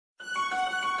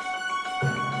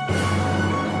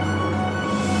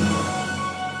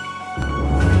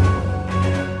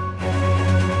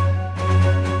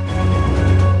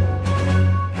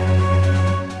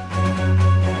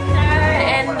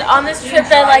on this trip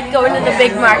I like going to the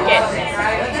big market.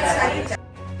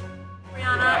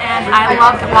 And I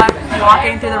loved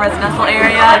walking through the residential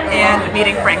area and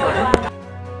meeting Franklin.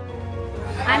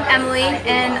 I'm Emily,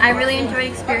 and I really enjoy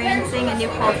experiencing a new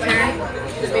culture.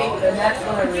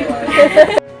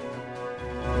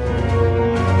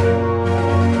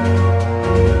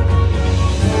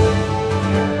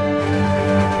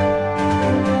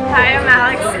 Hi, I'm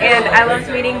Alex, and I loved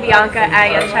meeting Bianca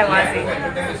at Yanchaiwazi.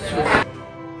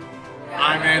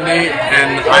 I'm Andy,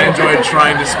 and I enjoyed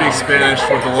trying to speak Spanish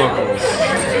with the locals.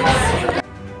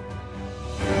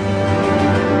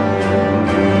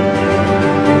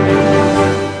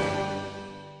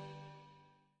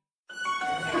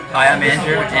 Hi, I'm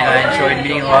Andrew, and I enjoyed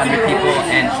meeting a lot of new people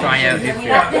and trying out new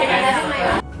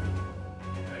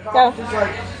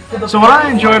food. So what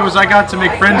I enjoyed was I got to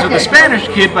make friends with a Spanish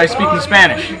kid by speaking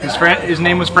Spanish. His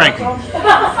name was Franklin.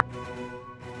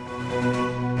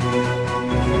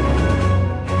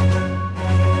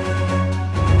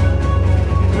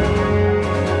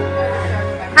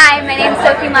 Hi, my name is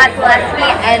Sophie Matzalewski,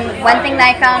 and one thing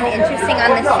that I found interesting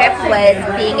on this trip was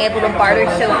being able to barter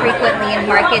so frequently in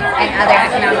markets and other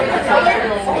economic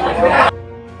situations.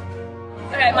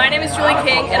 Okay, my name is Julie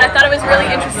King, and I thought it was really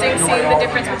interesting seeing the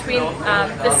difference between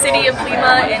the city of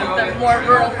Lima and the more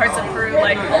rural parts of Peru,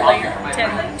 like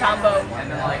Olayten, Tambo.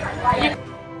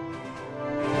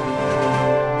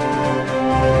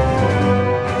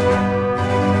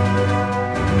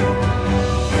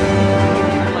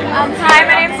 Hi,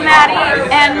 my name's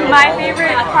Maddie, and my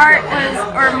favorite part was,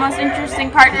 or most interesting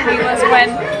part to me was when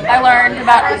I learned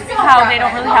about how they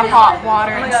don't really have hot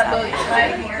water and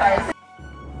stuff.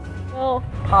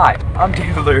 Hi, I'm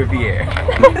David Riviere.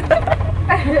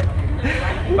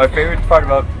 My favorite part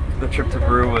about the trip to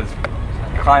Peru was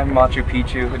climbing Machu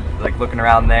Picchu, like looking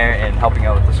around there and helping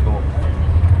out with the school.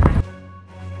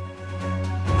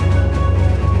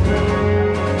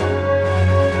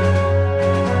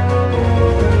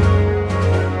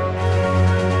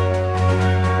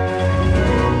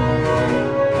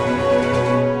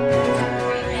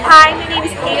 Hi, my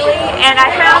name's Haley, and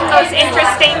I found the most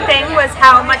interesting thing was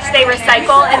how much they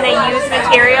recycle and they use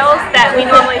materials that we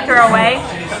normally throw away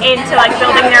into like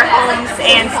building their homes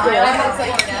and schools.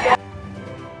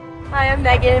 Hi, I'm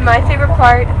Megan, and my favorite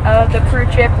part of the Peru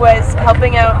trip was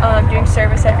helping out doing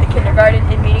service at the kindergarten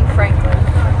and meeting Franklin.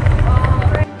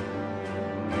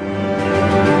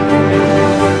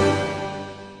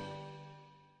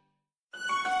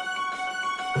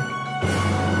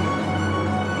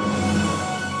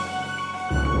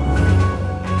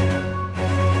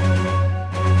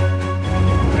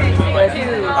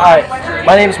 Hi,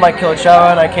 my name is Mike Kilichava,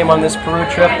 and I came on this Peru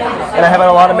trip, and I have had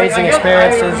a lot of amazing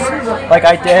experiences. Like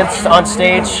I danced on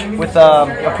stage with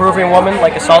a Peruvian woman,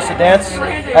 like a salsa dance,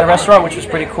 at a restaurant, which was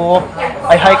pretty cool.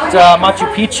 I hiked Machu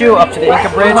Picchu up to the Inca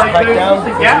Bridge, hiked down,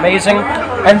 it was amazing.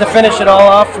 And to finish it all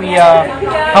off, we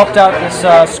helped out this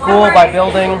school by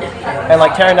building and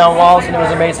like tearing down walls, and it was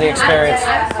an amazing experience.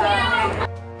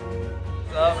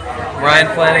 Ryan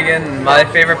Flanagan. My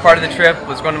favorite part of the trip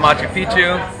was going to Machu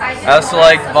Picchu. I also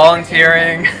liked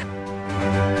volunteering.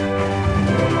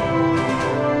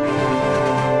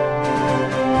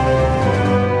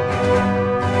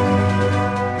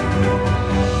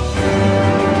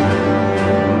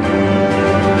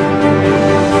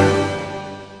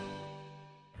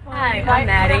 Hi, I'm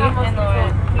Maddie.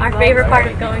 Our favorite part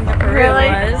of going to Peru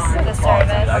was the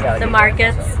service, the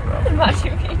markets,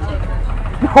 Machu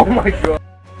Picchu. Oh my god.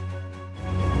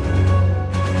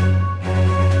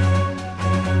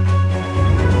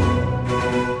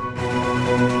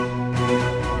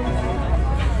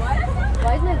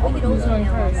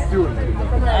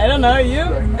 I don't know, you?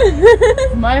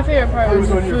 My favorite part was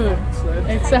the food,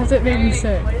 except it made me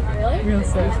sick. Really? Real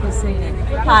sick.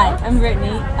 Hi, I'm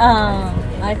Brittany.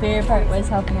 My favorite part was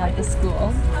helping out the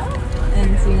school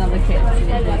and seeing all the kids.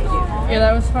 Yeah,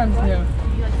 that was fun too.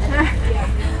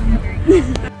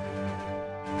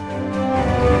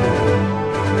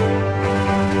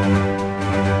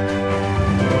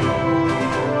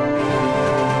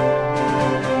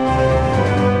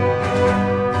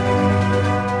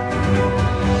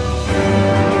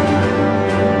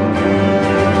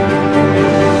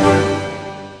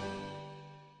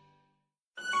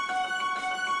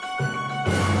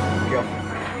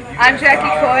 I'm Jackie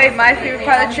Coy. My favorite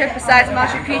part of the trip besides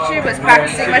Machu Picchu was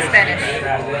practicing my Spanish.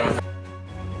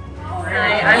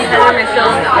 Hi, I'm Heather Mitchell.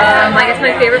 I guess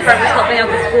my favorite part was helping out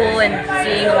the school and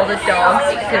seeing all the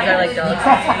dogs, because I like dogs,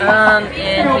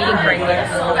 and meeting Franklin.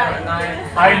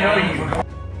 I know you.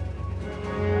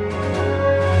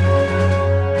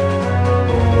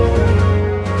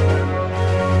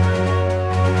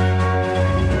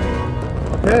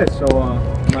 Okay, so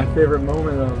my favorite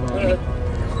moment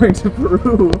of going to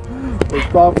Peru was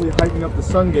probably hiking up the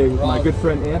Sun Gate with my good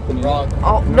friend Anthony.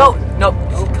 Oh, no,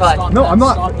 cut. No, I'm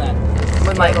not.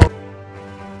 With Michael.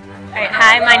 Alright,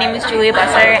 hi, my name is Julia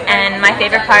Busser, and my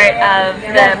favorite part of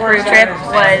the Peru trip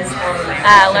was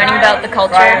learning about the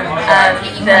culture of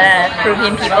the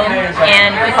Peruvian people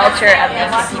and the culture of the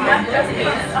Incan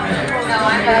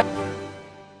people.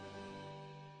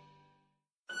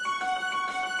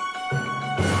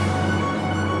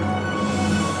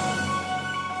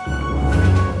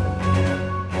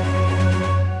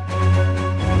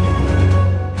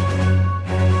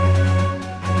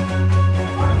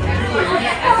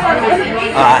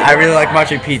 I really like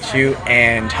Machu Picchu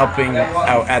and helping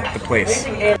out at the place.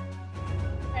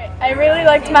 I really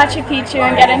liked Machu Picchu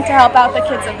and getting to help out the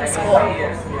kids at the school.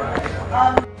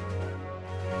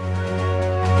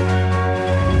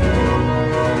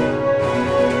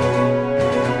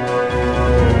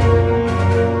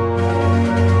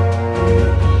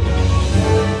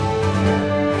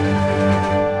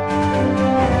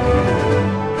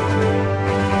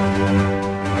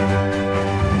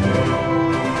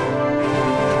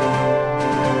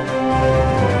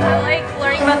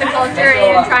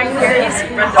 And trying theories.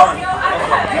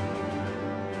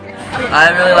 I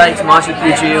really liked Machu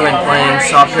Picchu and playing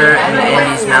soccer in the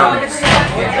Andes Mountains.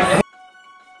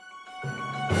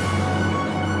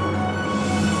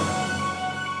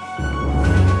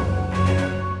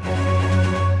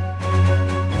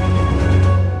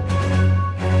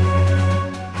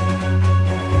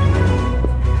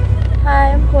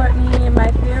 Hi, I'm Courtney, and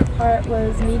my favorite part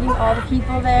was meeting all the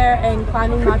people there and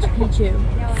climbing Machu Picchu.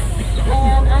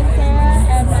 And I'm Sarah,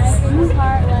 and my favorite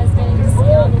part was getting to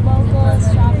see all the locals,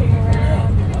 shopping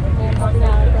around, and helping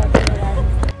out at the kindergarten.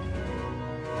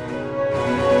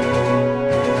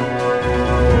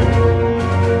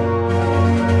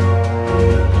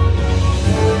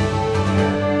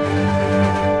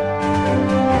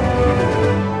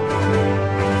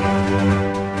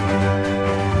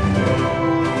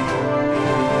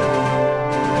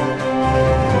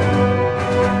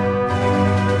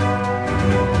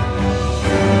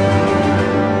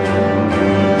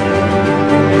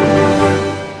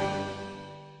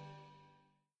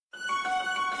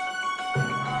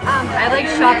 I like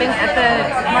shopping at the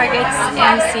markets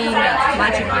and seeing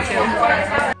Machu Picchu.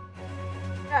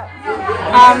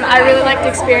 I really liked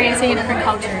experiencing a different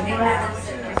culture.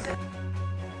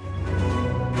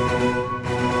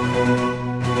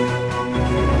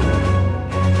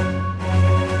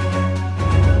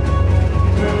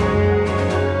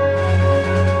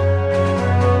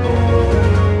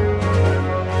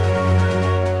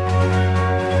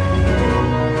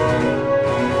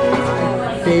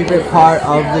 Favorite part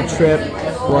of the trip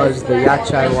was the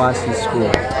Yachai Wasi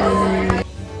school.